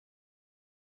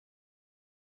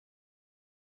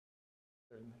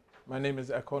My name is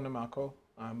Ekow Nimako.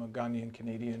 I'm a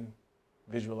Ghanaian-Canadian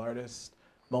visual artist,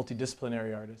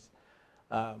 multidisciplinary artist.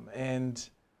 And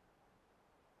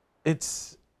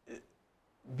it's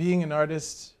being an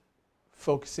artist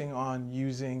focusing on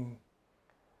using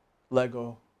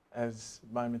Lego as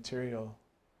my material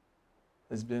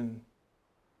has been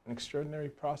an extraordinary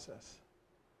process.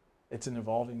 It's an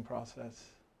evolving process.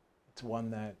 It's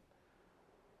one that,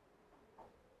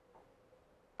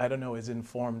 I don't know, is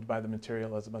informed by the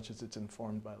material as much as it's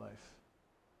informed by life.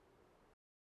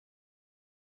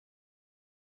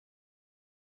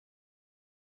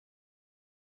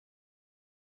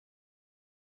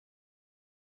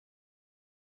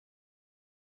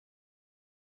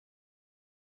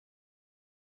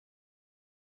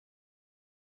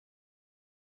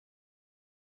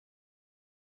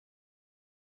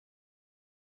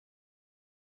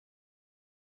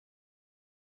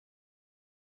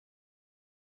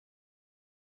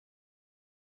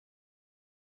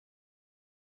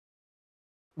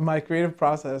 My creative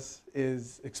process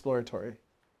is exploratory,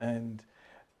 and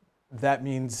that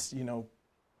means,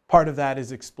 part of that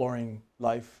is exploring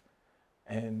life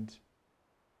and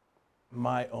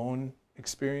my own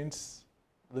experience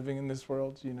living in this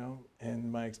world,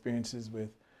 and my experiences with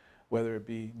whether it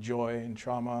be joy and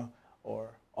trauma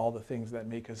or all the things that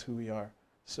make us who we are.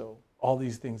 So all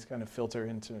these things kind of filter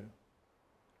into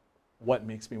what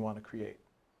makes me want to create.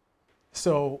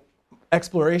 So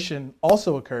exploration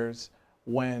also occurs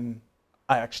when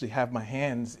I actually have my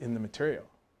hands in the material,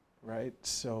 right?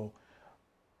 So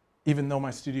even though my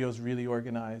studio is really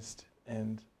organized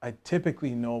and I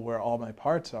typically know where all my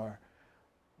parts are,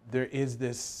 there is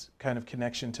this kind of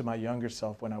connection to my younger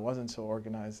self when I wasn't so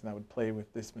organized and I would play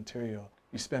with this material.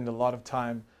 You spend a lot of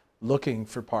time looking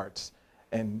for parts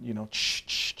and,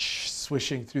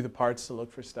 swishing through the parts to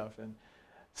look for stuff. And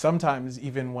sometimes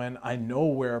even when I know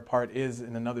where a part is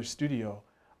in another studio,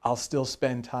 I'll still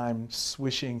spend time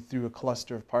swishing through a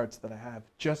cluster of parts that I have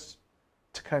just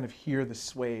to kind of hear the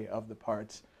sway of the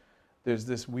parts. There's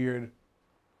this weird,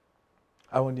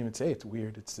 I wouldn't even say it's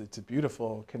weird, it's a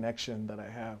beautiful connection that I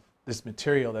have. This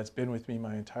material that's been with me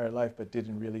my entire life but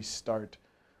didn't really start,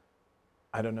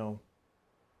 I don't know,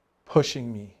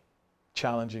 pushing me,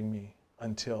 challenging me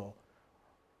until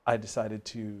I decided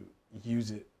to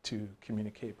use it to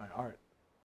communicate my art.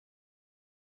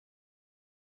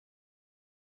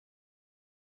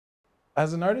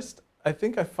 As an artist, I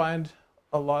think I find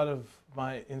a lot of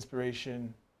my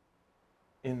inspiration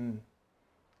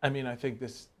I think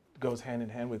this goes hand in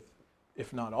hand with,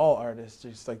 if not all artists,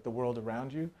 just like the world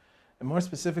around you. And more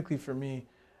specifically for me,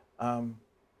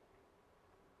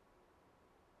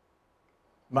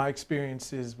 my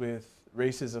experiences with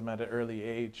racism at an early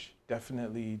age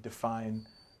definitely define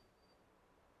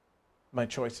my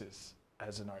choices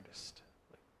as an artist.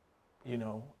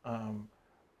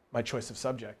 My choice of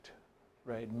subject,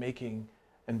 right? Making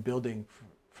and building,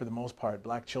 for the most part,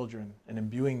 Black children and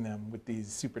imbuing them with these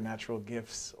supernatural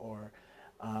gifts or,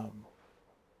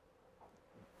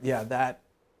 that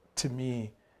to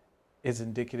me is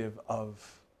indicative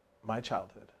of my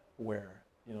childhood where,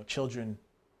 children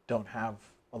don't have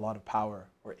a lot of power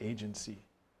or agency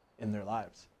in their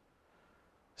lives.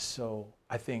 So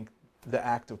I think the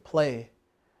act of play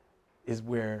is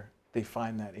where they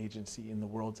find that agency in the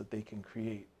worlds that they can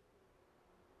create.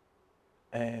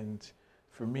 And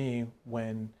for me,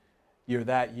 when you're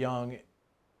that young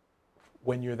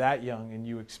and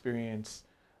you experience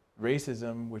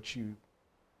racism, which you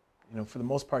for the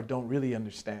most part don't really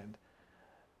understand,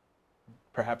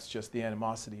 perhaps just the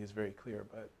animosity is very clear,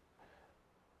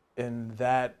 and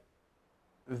that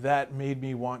made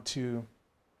me want to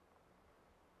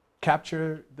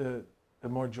capture the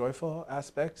more joyful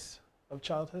aspects of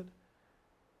childhood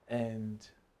and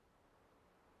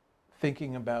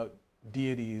thinking about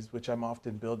deities, which I'm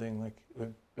often building, like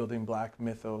building Black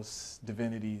mythos,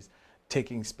 divinities,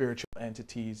 taking spiritual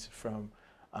entities from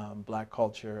Black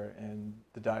culture and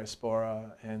the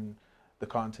diaspora and the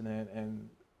continent and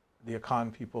the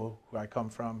Akan people who I come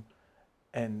from,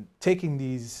 and taking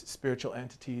these spiritual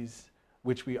entities,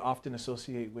 which we often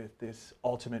associate with this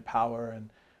ultimate power, and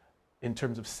in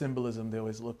terms of symbolism, they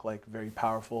always look like very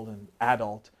powerful and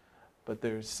adult, but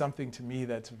there's something to me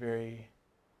that's very,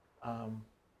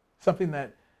 something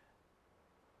that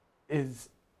is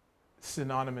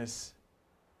synonymous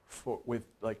with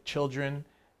like children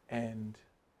and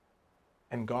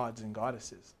gods and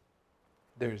goddesses.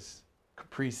 There's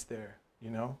caprice there,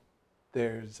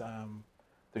 There's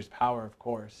power, of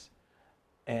course,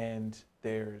 and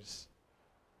there's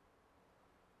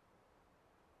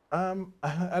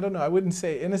I don't know. I wouldn't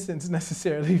say innocence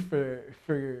necessarily for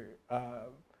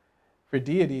for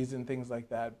deities and things like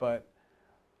that, but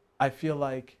I feel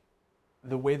like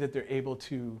the way that they're able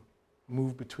to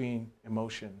move between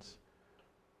emotions,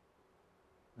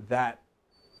 that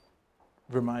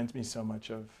reminds me so much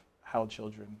of how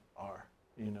children are,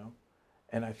 you know?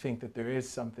 And I think that there is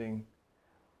something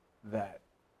that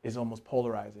is almost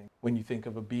polarizing when you think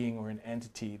of a being or an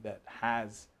entity that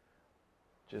has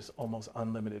just almost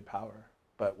unlimited power.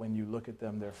 But when you look at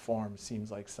them, their form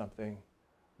seems like something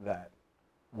that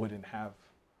wouldn't have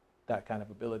that kind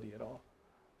of ability at all.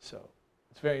 So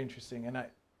it's very interesting. And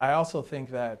I also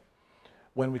think that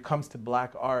when it comes to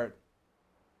Black art,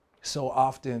 so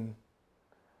often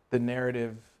the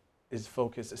narrative is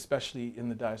focused, especially in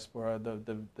the diaspora,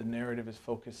 the narrative is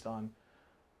focused on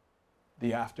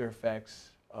the after effects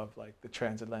of like the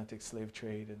transatlantic slave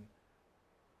trade. And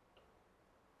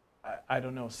I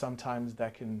don't know, sometimes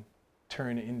that can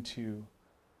turn into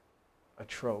a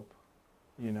trope,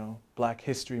 you know? Black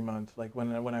History Month, like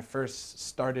when I first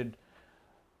started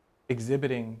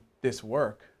exhibiting this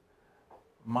work,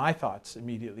 my thoughts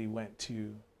immediately went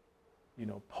to, you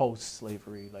know,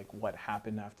 post-slavery, like what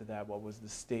happened after that, what was the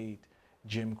state,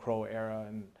 Jim Crow era,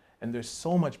 and there's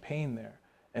so much pain there.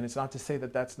 And it's not to say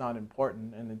that that's not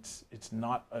important, and it's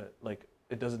not like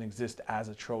it doesn't exist as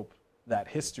a trope, that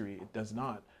history, it does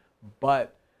not.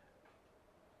 But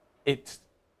it's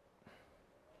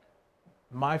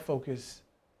my focus,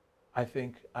 I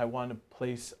think I want to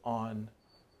place on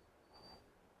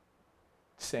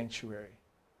sanctuary.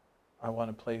 I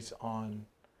want to place on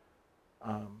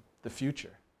the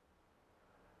future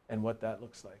and what that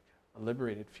looks like, a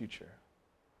liberated future,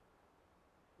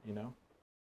 you know?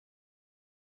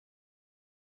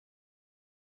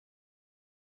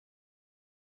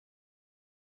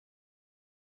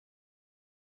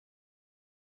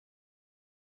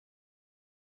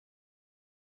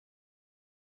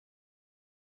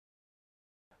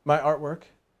 My artwork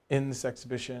in this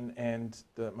exhibition and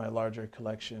my larger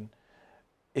collection,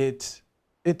 it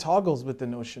toggles with the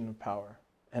notion of power.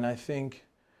 And I think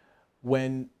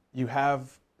when you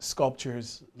have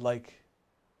sculptures like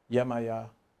Yemaya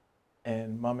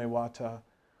and Mamewata,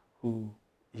 who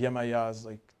Yemaya is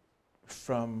like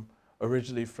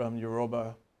originally from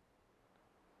Yoruba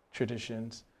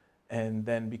traditions and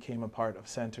then became a part of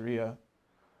Santeria.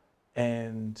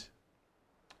 And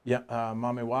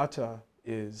Mamewata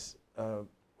is a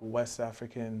West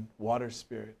African water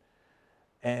spirit.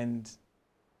 And,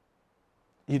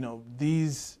 you know,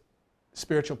 these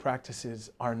spiritual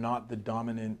practices are not the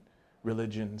dominant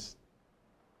religions.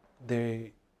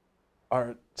 They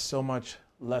are so much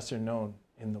lesser known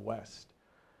in the West.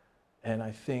 And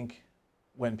I think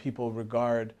when people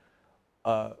regard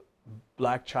a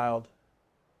Black child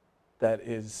that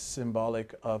is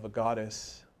symbolic of a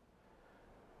goddess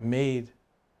made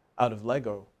out of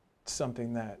Lego,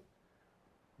 something that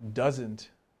doesn't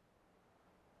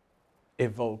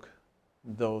evoke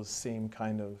those same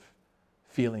kind of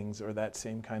feelings or that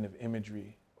same kind of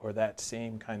imagery or that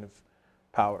same kind of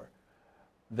power,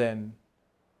 then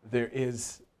there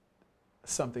is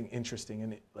something interesting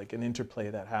in it, like an interplay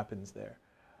that happens there.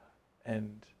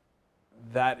 And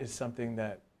that is something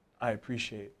that I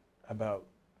appreciate about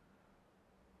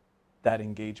that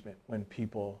engagement when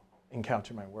people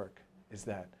encounter my work, is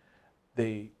that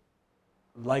they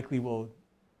likely will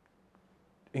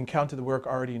encounter the work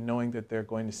already knowing that they're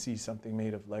going to see something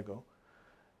made of Lego.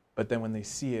 But then when they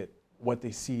see it, what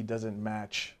they see doesn't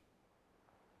match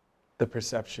the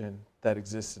perception that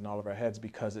exists in all of our heads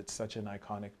because it's such an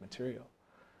iconic material.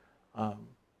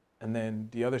 And then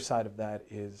the other side of that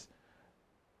is,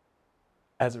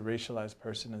 as a racialized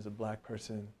person, as a Black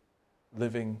person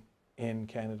living in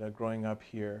Canada, growing up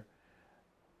here,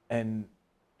 and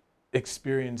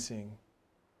experiencing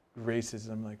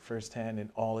racism like firsthand in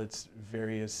all its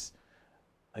various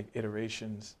like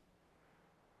iterations,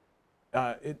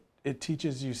 it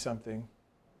teaches you something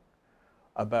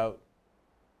about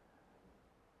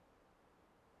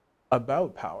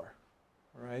power,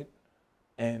 right?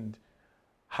 And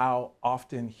how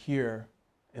often here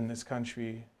in this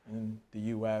country, in the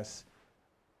US,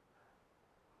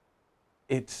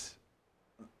 it's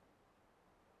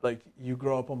like you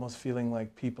grow up almost feeling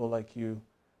like people like you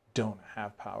don't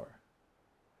have power,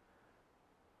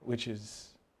 which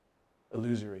is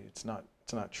illusory. It's not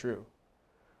true.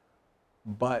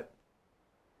 But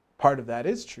part of that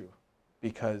is true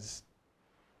because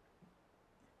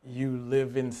you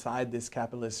live inside this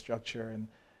capitalist structure and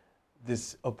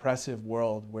this oppressive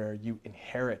world where you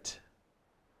inherit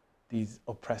these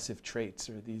oppressive traits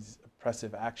or these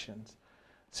oppressive actions.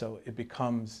 So it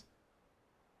becomes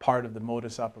part of the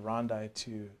modus operandi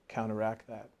to counteract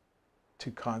that, to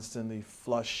constantly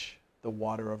flush the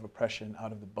water of oppression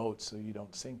out of the boat so you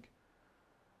don't sink.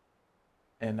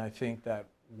 And I think that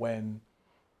when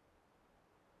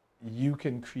you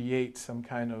can create some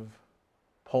kind of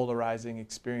polarizing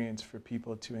experience for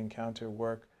people to encounter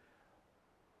work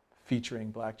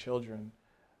featuring Black children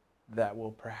that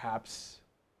will perhaps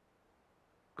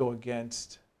go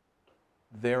against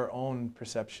their own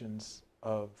perceptions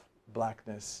of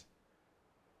Blackness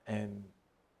and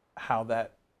how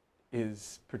that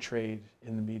is portrayed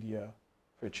in the media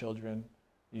for children.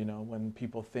 You know, when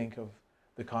people think of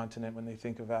the continent, when they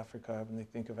think of Africa, when they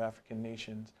think of African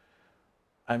nations,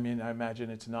 I mean, I imagine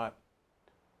it's not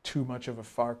too much of a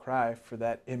far cry for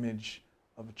that image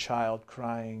of a child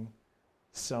crying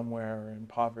somewhere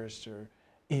impoverished or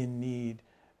in need,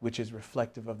 which is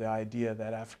reflective of the idea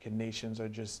that African nations are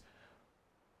just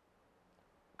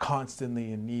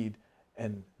constantly in need,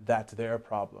 and that's their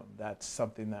problem. That's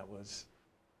something that was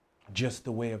just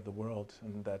the way of the world,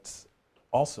 and that's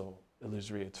also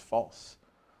illusory, it's false,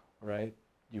 right?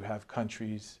 You have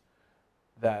countries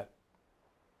that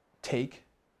take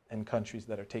and countries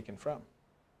that are taken from.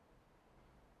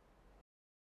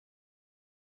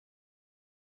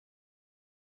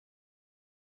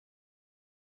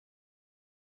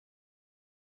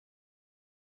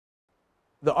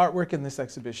 The artwork in this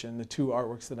exhibition, the two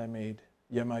artworks that I made,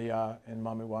 Yemaya and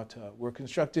Mamiwata, were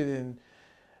constructed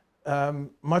in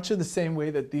much of the same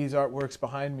way that these artworks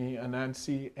behind me,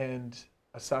 Anansi and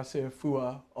Asase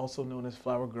Fua, also known as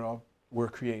Flower Girl, were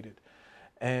created.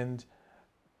 And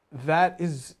that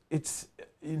is,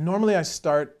 normally I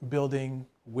start building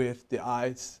with the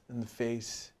eyes and the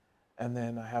face, and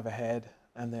then I have a head,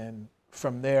 and then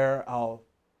from there I'll,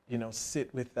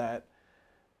 sit with that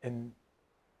and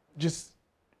just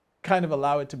kind of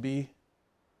allow it to be,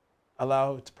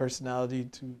 allow its personality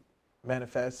to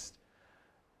manifest.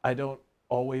 I don't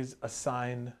always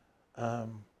assign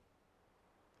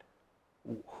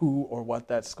who or what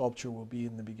that sculpture will be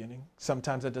in the beginning.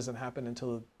 Sometimes that doesn't happen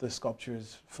until the sculpture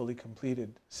is fully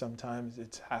completed. Sometimes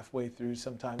it's halfway through.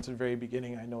 Sometimes at the very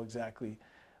beginning I know exactly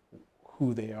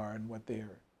who they are and what they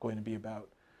are going to be about.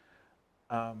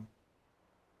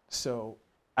 So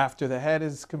after the head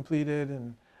is completed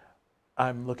and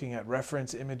I'm looking at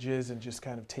reference images and just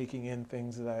kind of taking in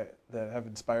things that have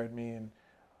inspired me,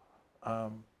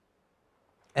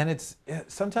 and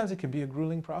sometimes it can be a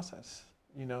grueling process.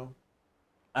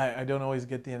 I don't always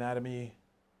get the anatomy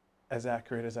as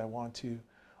accurate as I want to,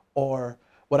 or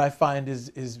what I find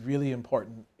is really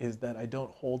important is that I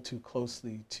don't hold too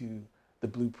closely to the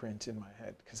blueprint in my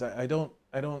head, because I don't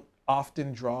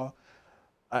often draw.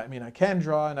 I mean, I can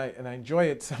draw and I enjoy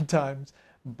it sometimes,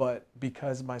 but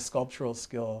because my sculptural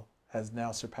skill has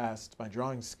now surpassed my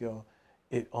drawing skill,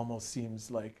 it almost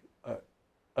seems like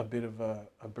a bit of a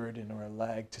burden or a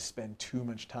lag to spend too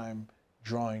much time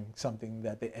drawing something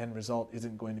that the end result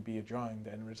isn't going to be a drawing.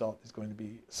 The end result is going to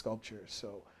be a sculpture.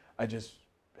 So I just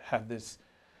have this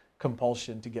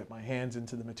compulsion to get my hands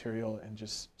into the material and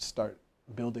just start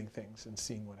building things and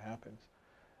seeing what happens.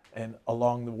 And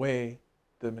along the way,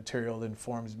 the material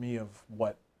informs me of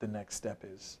what the next step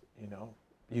is.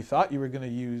 You thought you were going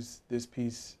to use this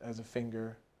piece as a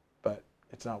finger, but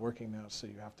it's not working now, so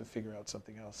you have to figure out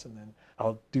something else. And then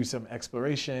I'll do some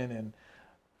exploration and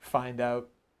find out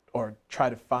or try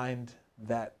to find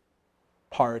that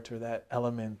part or that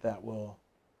element that will,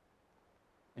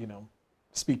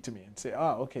 speak to me and say,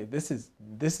 oh, okay, this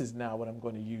is now what I'm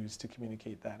going to use to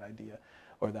communicate that idea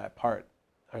or that part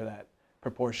or that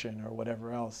proportion or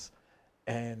whatever else.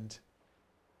 And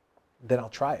then I'll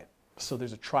try it. So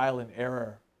there's a trial and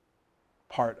error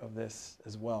part of this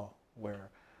as well,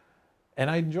 and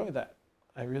I enjoy that.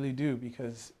 I really do,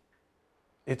 because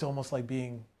it's almost like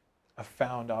being a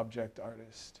found object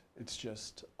artist. It's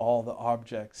just all the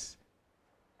objects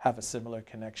have a similar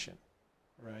connection,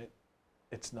 right?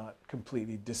 It's not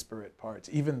completely disparate parts,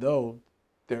 even though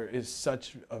there is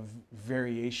such a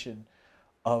variation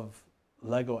of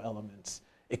Lego elements.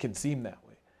 It can seem that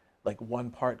way. Like one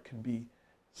part can be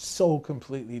so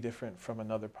completely different from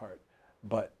another part,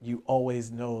 but you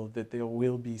always know that there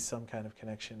will be some kind of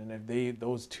connection, and if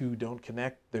those two don't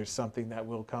connect, there's something that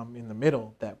will come in the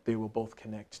middle that they will both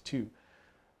connect to.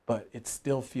 But it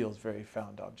still feels very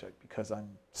found object, because I'm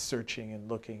searching and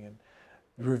looking and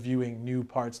reviewing new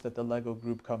parts that the Lego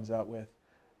group comes out with,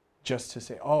 just to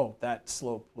say, oh, that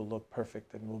slope will look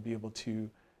perfect, and will be able to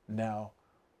now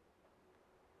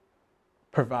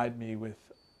provide me with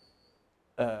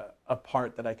a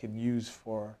part that I can use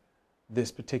for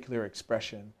this particular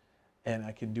expression, and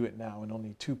I can do it now in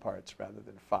only 2 parts rather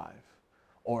than 5.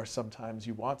 Or sometimes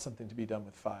you want something to be done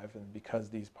with 5, and because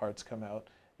these parts come out,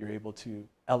 you're able to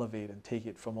elevate and take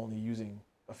it from only using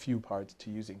a few parts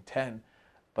to using 10,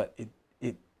 but it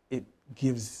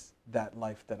gives that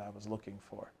life that I was looking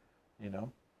for, you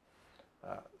know?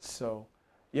 So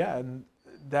yeah, and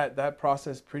that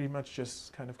process pretty much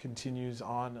just kind of continues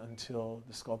on until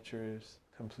the sculpture is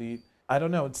complete. I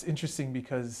don't know, it's interesting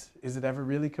because is it ever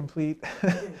really complete?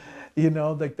 You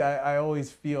know, like that, I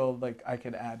always feel like I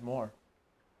can add more.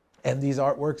 And these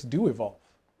artworks do evolve.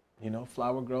 You know,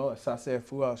 Flower Girl, Asase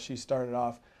Afua, she started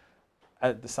off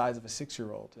at the size of a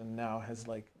 6-year-old and now has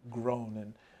like grown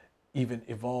and even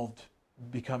evolved,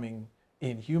 becoming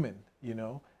inhuman, you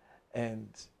know? And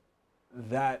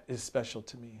that is special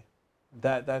to me.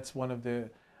 That's one of the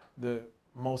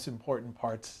most important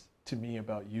parts to me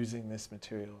about using this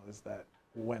material, is that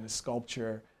when a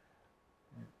sculpture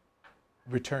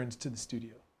returns to the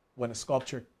studio, when a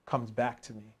sculpture comes back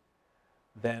to me,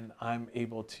 then I'm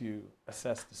able to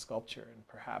assess the sculpture and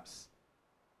perhaps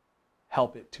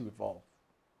help it to evolve.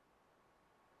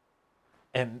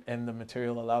 And the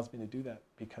material allows me to do that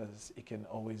because it can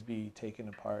always be taken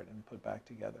apart and put back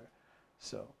together.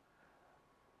 So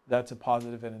that's a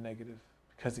positive and a negative,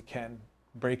 because it can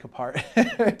break apart.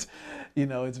 You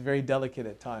know, it's very delicate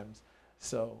at times.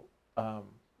 So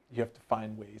you have to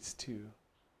find ways to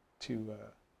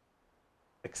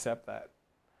accept that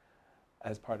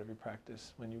as part of your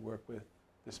practice when you work with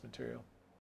this material.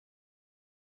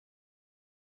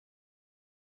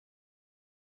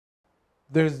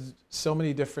 There's so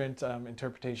many different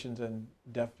interpretations and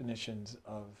definitions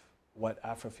of what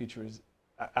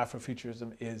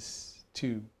Afrofuturism is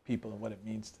to people and what it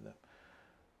means to them.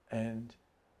 And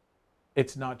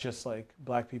it's not just like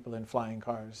black people in flying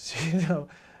cars, you know.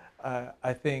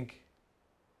 I think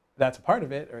that's a part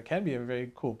of it, or it can be a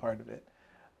very cool part of it.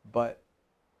 But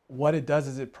what it does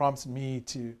is it prompts me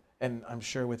to, and I'm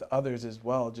sure with others as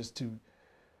well, just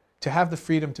to have the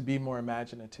freedom to be more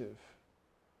imaginative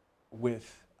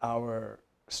with our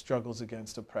struggles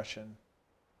against oppression,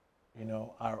 you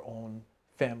know, our own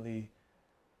family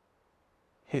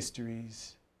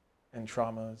histories and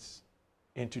traumas,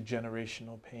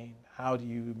 intergenerational pain. How do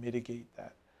you mitigate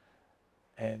that?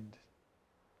 And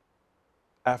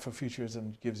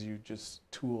Afrofuturism gives you just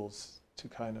tools to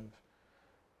kind of,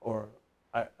 or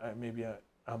maybe a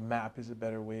map is a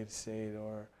better way to say it,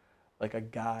 or like a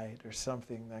guide or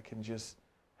something that can just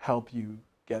help you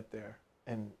get there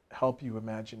and help you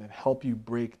imagine and help you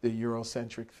break the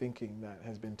Eurocentric thinking that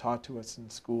has been taught to us in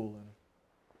school and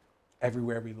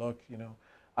everywhere we look. You know,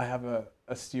 I have a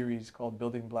series called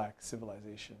Building Black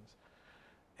Civilizations,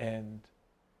 and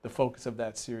the focus of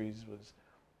that series was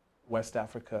West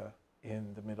Africa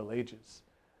in the Middle Ages.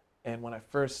 And when I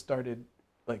first started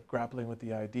like grappling with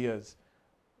the ideas,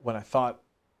 when I thought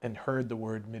and heard the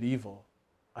word medieval,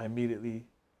 I immediately,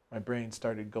 my brain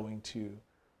started going to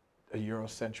a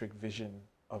Eurocentric vision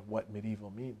of what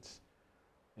medieval means,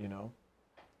 you know?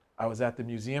 I was at the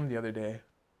museum the other day,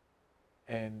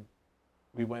 and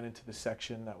we went into the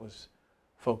section that was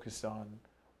focused on,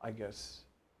 I guess,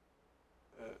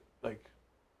 like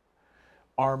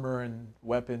armor and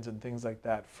weapons and things like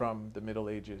that from the Middle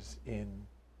Ages in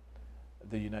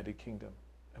the United Kingdom.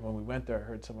 And when we went there, I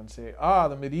heard someone say,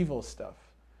 the medieval stuff.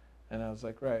 And I was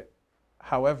like, right.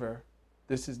 However,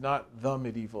 this is not the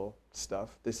medieval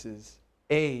stuff. This is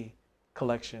a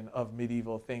collection of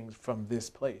medieval things from this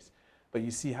place. But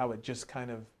you see how it just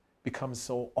kind of becomes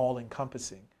so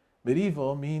all-encompassing.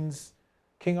 Medieval means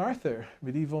King Arthur.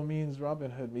 Medieval means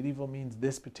Robin Hood. Medieval means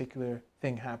this particular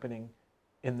thing happening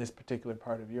in this particular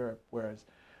part of Europe. Whereas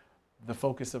the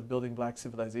focus of Building Black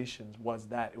Civilizations was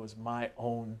that. It was my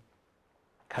own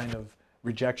kind of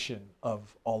rejection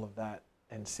of all of that,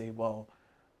 and say, well,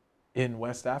 in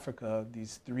West Africa,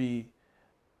 these 3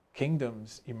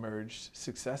 kingdoms emerged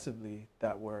successively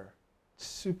that were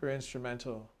super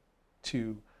instrumental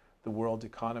to the world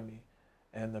economy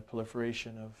and the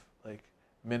proliferation of like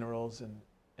minerals and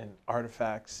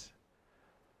artifacts,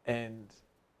 and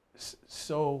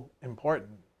so important,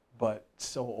 but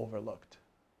so overlooked.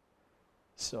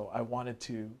 So I wanted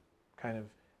to kind of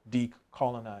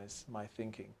decolonize my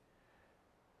thinking.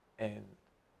 And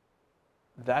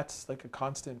that's like a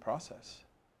constant process,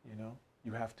 you know?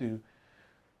 You have to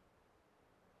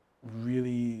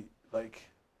really like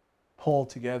pull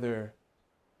together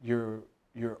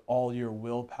all your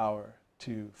willpower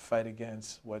to fight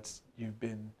against what you've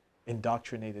been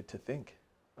indoctrinated to think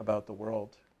about the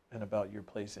world and about your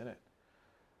place in it.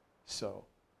 So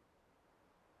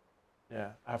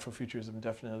yeah, Afrofuturism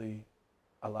definitely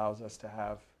allows us to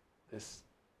have this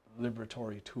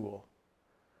liberatory tool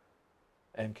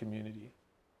and community.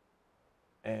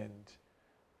 And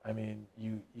I mean,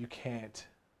 you can't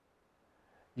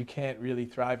really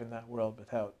thrive in that world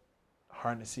without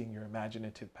harnessing your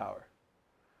imaginative power.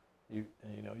 You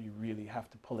know, you really have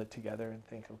to pull it together and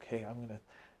think, okay,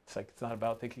 it's like, it's not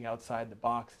about thinking outside the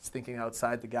box, it's thinking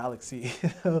outside the galaxy. You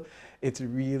know? It's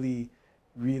really,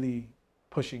 really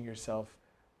pushing yourself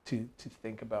to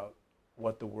think about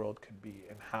what the world could be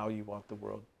and how you want the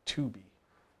world to be,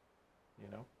 you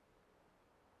know?